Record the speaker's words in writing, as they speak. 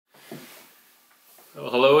Well,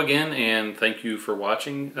 hello again, and thank you for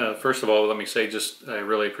watching. First of all, let me say I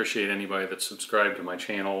really appreciate anybody that's subscribed to my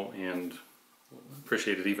channel, and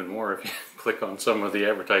appreciate it even more if you click on some of the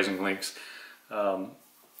advertising links.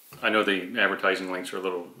 I know the advertising links are a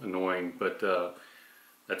little annoying, but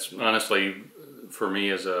that's honestly, for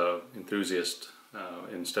me as an enthusiast,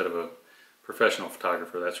 instead of a professional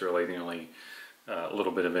photographer, that's really the only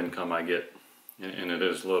little bit of income I get, and it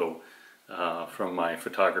is little. From my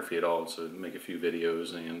photography at all, so make a few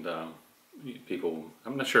videos, and people,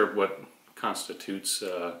 I'm not sure what constitutes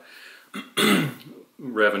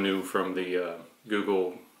revenue from the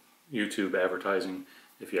Google, YouTube advertising,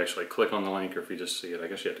 if you actually click on the link or if you just see it. I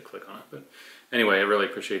guess you have to click on it, but anyway, I really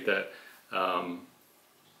appreciate that.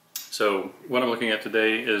 So what I'm looking at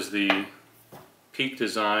today is the Peak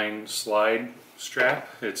Design slide strap.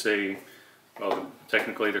 It's well,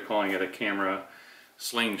 technically they're calling it a camera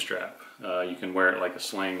sling strap. You can wear it like a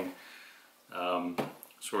sling,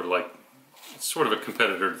 sort of a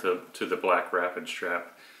competitor to the black rapid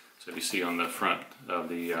strap. So if you see on the front of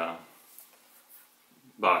the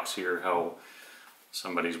box here how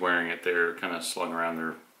somebody's wearing it, they're kind of slung around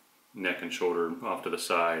their neck and shoulder off to the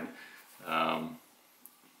side, and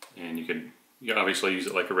you can obviously use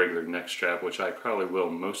it like a regular neck strap, which I probably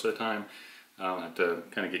will most of the time. I'll have to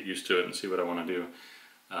kind of get used to it and see what I want to do.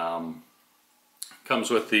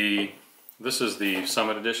 Comes with this is the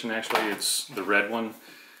Summit Edition. Actually, it's the red one,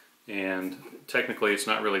 and technically it's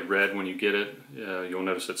not really red when you get it. You'll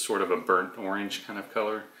notice it's sort of a burnt orange kind of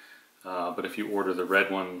color, but if you order the red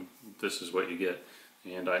one, this is what you get,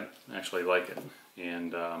 and I actually like it.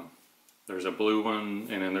 And there's a blue one,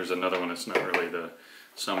 and then there's another one that's not really the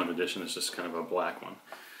Summit Edition, it's just kind of a black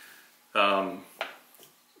one.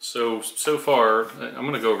 So far, I'm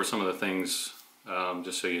going to go over some of the things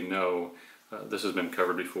just so you know. This has been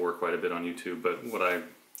covered before quite a bit on YouTube, but what I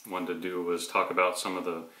wanted to do was talk about some of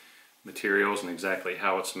the materials and exactly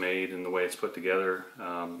how it's made and the way it's put together.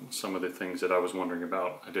 Some of the things that I was wondering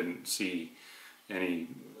about, I didn't see any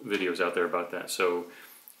videos out there about that. So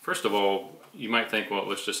first of all, you might think,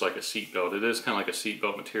 well, it's just like a seat belt. It is kind of like a seat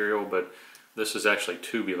belt material, but this is actually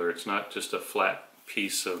tubular. It's not just a flat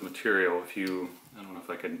piece of material. I don't know if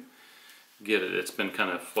I can get it, it's been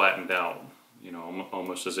kind of flattened out, you know,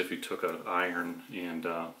 almost as if you took an iron and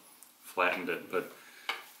flattened it. But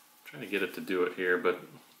I'm trying to get it to do it here, but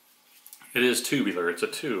it is tubular. It's a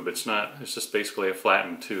tube. It's just basically a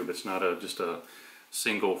flattened tube. It's not just a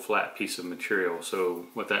single flat piece of material. So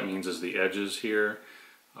what that means is the edges here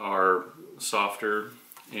are softer,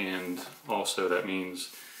 and also that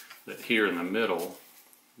means that here in the middle,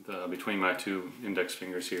 between my two index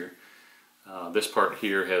fingers here, this part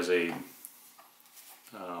here has a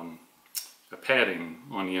padding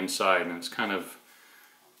on the inside, and it's kind of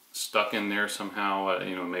stuck in there somehow.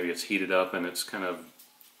 You know, maybe it's heated up and it's kind of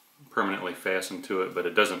permanently fastened to it, but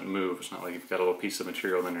it doesn't move. It's not like you've got a little piece of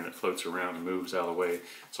material in there and it floats around and moves out of the way.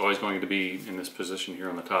 It's always going to be in this position here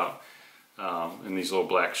on the top. And these little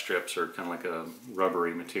black strips are kind of like a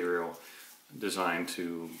rubbery material designed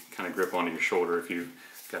to kind of grip onto your shoulder. If you've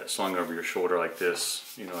got it slung over your shoulder like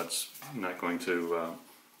this, you know, it's not going to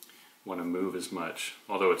want to move as much,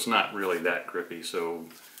 although it's not really that grippy, so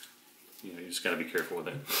you know, you just got to be careful with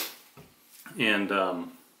it. And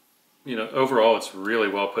you know, overall it's really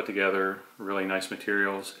well put together, really nice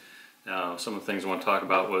materials. Some of the things I want to talk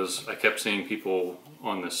about was I kept seeing people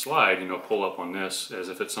on this slide, you know, pull up on this as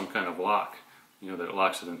if it's some kind of lock, you know, that it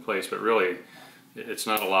locks it in place, but really it's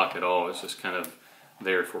not a lock at all. It's just kind of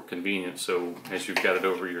there for convenience. So as you've got it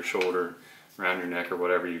over your shoulder, around your neck or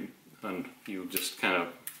whatever, you just kind of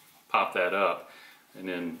pop that up, and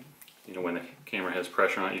then, you know, when the camera has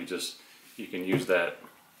pressure on it, you can use that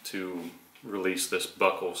to release this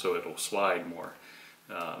buckle so it'll slide more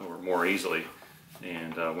or more easily.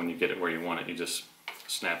 And when you get it where you want it, you just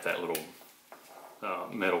snap that little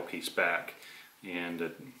metal piece back, and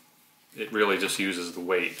it really just uses the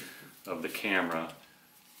weight of the camera.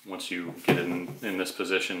 Once you get it in this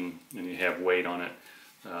position and you have weight on it,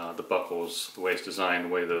 the buckles, the way it's designed, the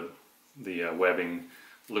way the webbing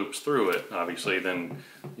loops through it, obviously, then,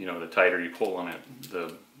 you know, the tighter you pull on it,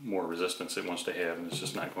 the more resistance it wants to have, and it's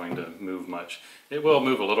just not going to move much. It will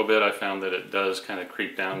move a little bit. I found that it does kind of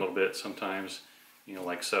creep down a little bit sometimes, you know,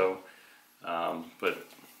 like so, but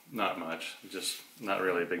not much. Just not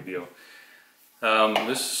really a big deal.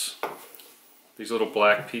 These little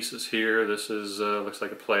black pieces here, this is looks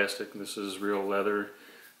like a plastic. This is real leather.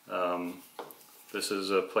 This is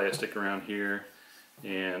a plastic around here.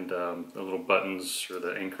 And the little buttons, or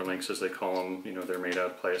the anchor links as they call them, you know, they're made out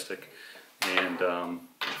of plastic. And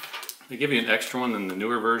they give you an extra one in the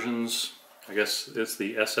newer versions. I guess it's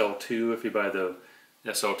the SL-2 if you buy the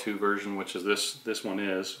SL-2 version, which is this one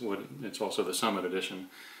is. It's also the Summit edition.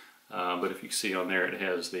 But if you see on there, it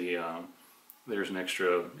has the there's an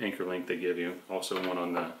extra anchor link they give you. Also one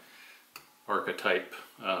on the archetype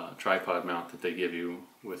tripod mount that they give you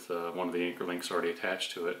with one of the anchor links already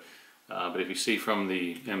attached to it. But if you see from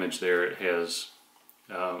the image there, it has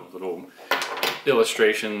a little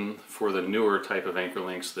illustration for the newer type of anchor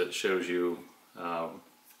links that shows you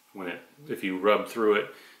if you rub through it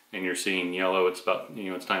and you're seeing yellow, it's about,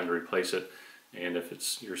 it's time to replace it. And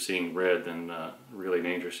if you're seeing red, then really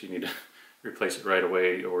dangerous. You need to replace it right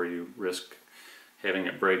away, or you risk having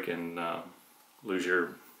it break and lose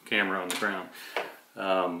your camera on the ground.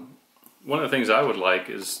 One of the things I would like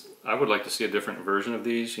to see a different version of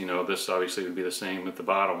these. This obviously would be the same at the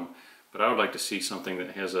bottom, but I would like to see something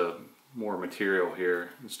that has a more material here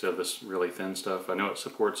instead of this really thin stuff. I know it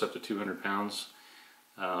supports up to 200 pounds,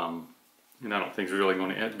 and I don't think there's really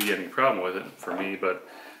going to be any problem with it for me, but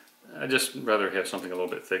I'd just rather have something a little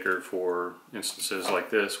bit thicker for instances like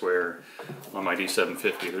this, where on my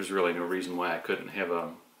D750 there's really no reason why I couldn't have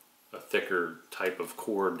a thicker type of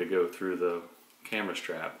cord to go through the camera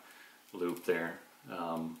strap loop there.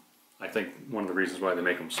 I think one of the reasons why they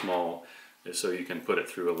make them small is so you can put it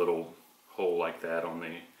through a little hole like that on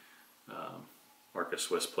the Arca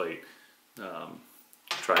Swiss plate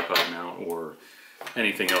tripod mount, or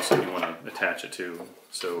anything else that you want to attach it to.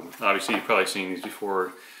 So obviously you've probably seen these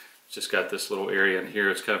before. It's just got this little area in here.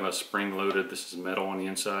 It's kind of a spring loaded. This is metal on the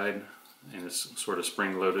inside, and it's sort of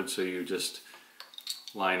spring loaded, so you just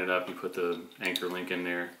line it up, you put the anchor link in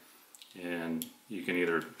there, and you can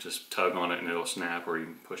either just tug on it and it'll snap, or you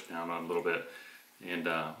can push down on it a little bit and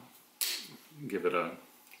give it a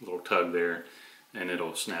little tug there, and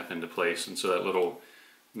it'll snap into place. And so that little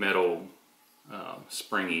metal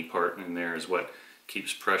springy part in there is what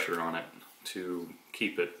keeps pressure on it to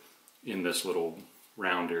keep it in this little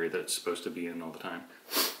round area that it's supposed to be in all the time.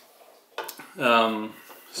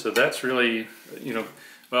 So that's really,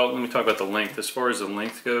 well, let me talk about the length. As far as the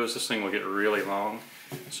length goes, this thing will get really long.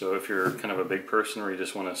 So if you're kind of a big person or you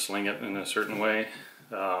just want to sling it in a certain way,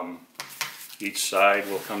 each side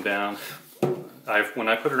will come down. When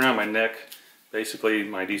I put it around my neck, basically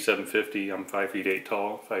my D750, I'm 5 feet 8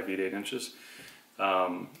 tall, 5 feet 8 inches.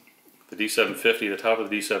 The D750, the top of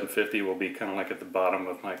the D750 will be kind of like at the bottom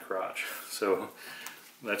of my crotch. So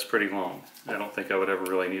that's pretty long. I don't think I would ever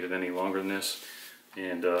really need it any longer than this.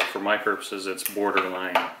 And for my purposes, it's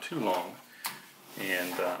borderline too long.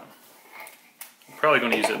 And I'm probably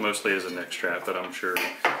going to use it mostly as a neck strap, but I'm sure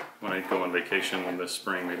when I go on vacation this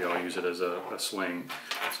spring, maybe I'll use it as a sling.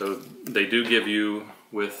 So they do give you,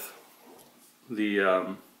 with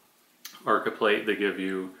the Arca plate, they give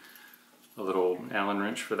you a little Allen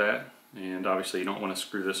wrench for that. And obviously you don't want to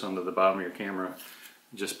screw this onto the bottom of your camera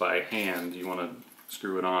just by hand. You want to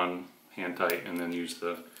screw it on hand tight and then use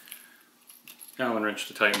the Allen wrench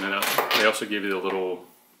to tighten it up. They also give you the little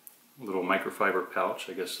microfiber pouch.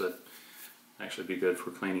 I guess that actually be good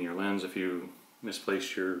for cleaning your lens if you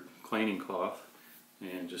misplace your cleaning cloth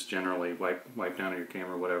and just generally wipe down your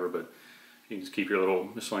camera or whatever. But you can just keep your little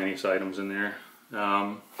miscellaneous items in there.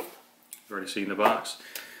 You've already seen the box.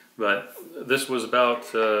 But this was about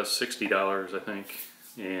 $60, I think,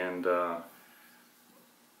 and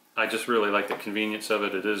I just really like the convenience of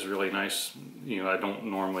it. It is really nice. I don't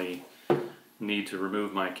normally need to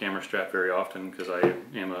remove my camera strap very often because I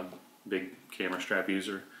am a big camera strap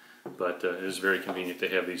user, but it is very convenient to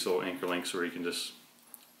have these little anchor links where you can just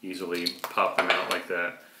easily pop them out like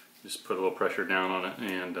that. Just put a little pressure down on it,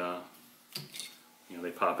 and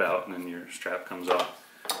they pop out, and then your strap comes off.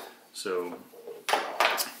 So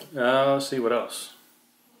let's see what else.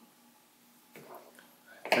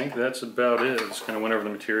 I think that's about it. Just kind of went over the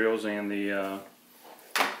materials and the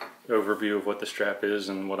overview of what the strap is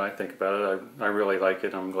and what I think about it. I really like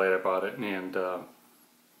it. I'm glad I bought it. And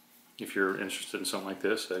if you're interested in something like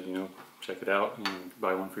this, check it out and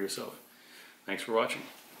buy one for yourself. Thanks for watching.